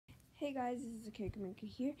Hey guys, this is the Cake Maker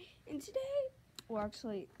here, and today, well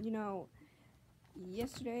actually,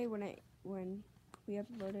 yesterday when we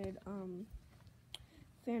uploaded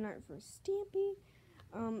fan art for Stampy,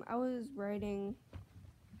 I was writing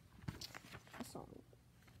a song,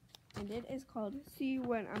 and it is called "See You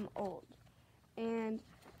When I'm Old." And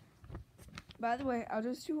by the way, I'll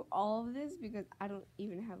just do all of this because I don't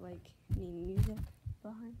even have like any music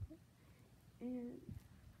behind it. And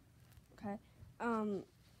okay,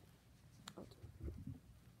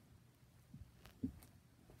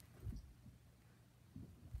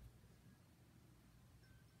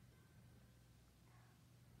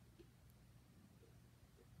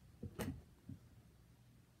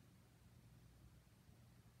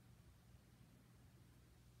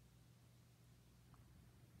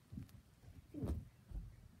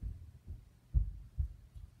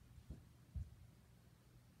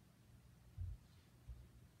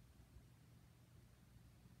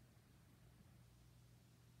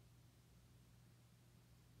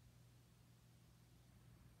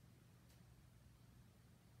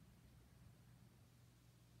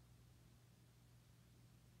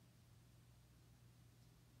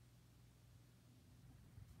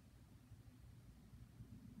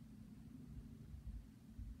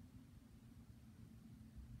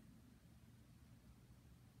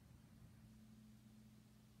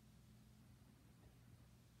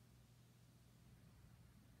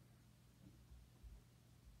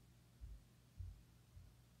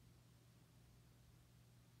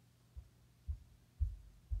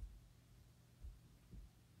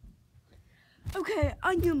 okay,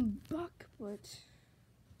 I am back, but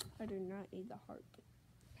I do not need the heart.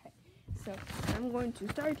 Okay, so I'm going to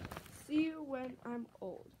start "See You When I'm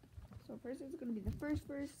Old." So first it's going to be the first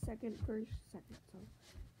verse, second verse, second. So,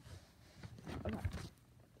 okay.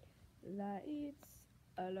 Lights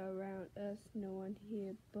all around us, no one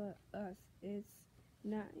here but us. It's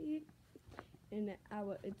night. In an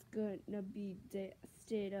hour it's gonna be day. I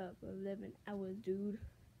stayed up 11 hours, dude.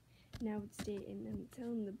 Now it's day and I'm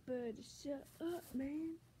telling the bird to shut up,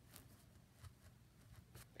 man.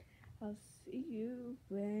 I'll see you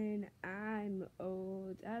when I'm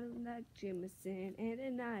old. I don't like Jameson and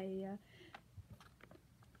Anaya.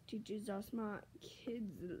 Teachers are smart,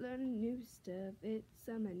 kids learn new stuff. It's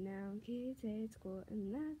summer now, kids hate school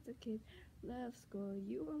and lots of kids love school.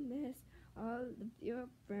 You will miss all of your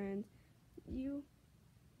friends. You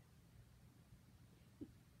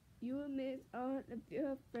will miss all of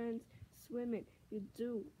your friends swimming. You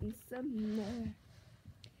do in summer.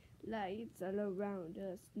 Lights all around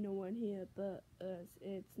us, no one here but us.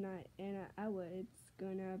 It's night and an hour, it's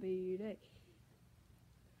gonna be day.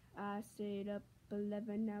 I stayed up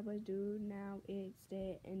 11 hours, dude. Now it's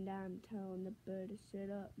day and I'm telling the bird to shut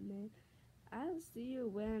up, man. I'll see you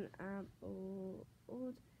when I'm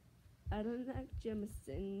old. I don't like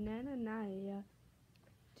Jameson and Anaya.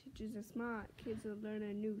 Teachers are smart, kids are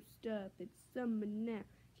learning new stuff. It's summer now,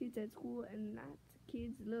 kids at school and lots of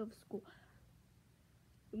kids love school.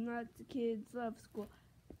 Lots of kids love school.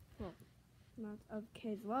 Well, lots of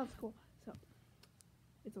kids love school. So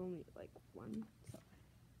it's only like one. So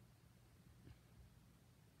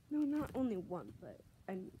no, not only one, but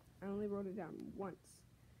I only wrote it down once.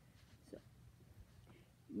 So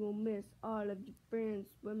you'll miss all of your friends,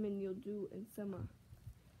 women you'll do in summer.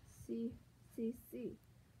 See you, see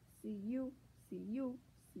you, see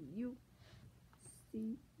you,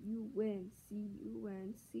 see you when, see you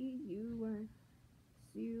when, see you when.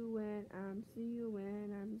 See you when I'm, see you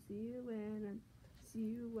when I'm, see you when I'm, see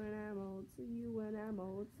you when I'm old, see you when I'm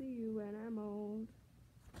old, see you when I'm old.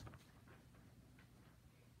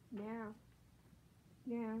 Now,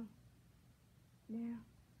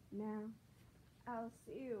 I'll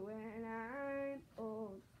see you when I'm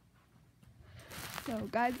old. So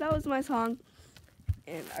guys, that was my song,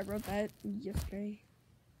 and I wrote that yesterday.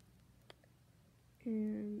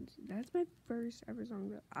 And that's my first ever song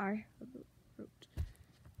that I wrote.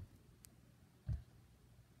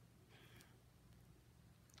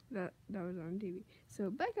 That was on TV. So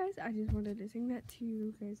bye guys, I just wanted to sing that to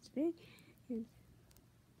you guys today, and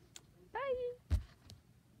bye.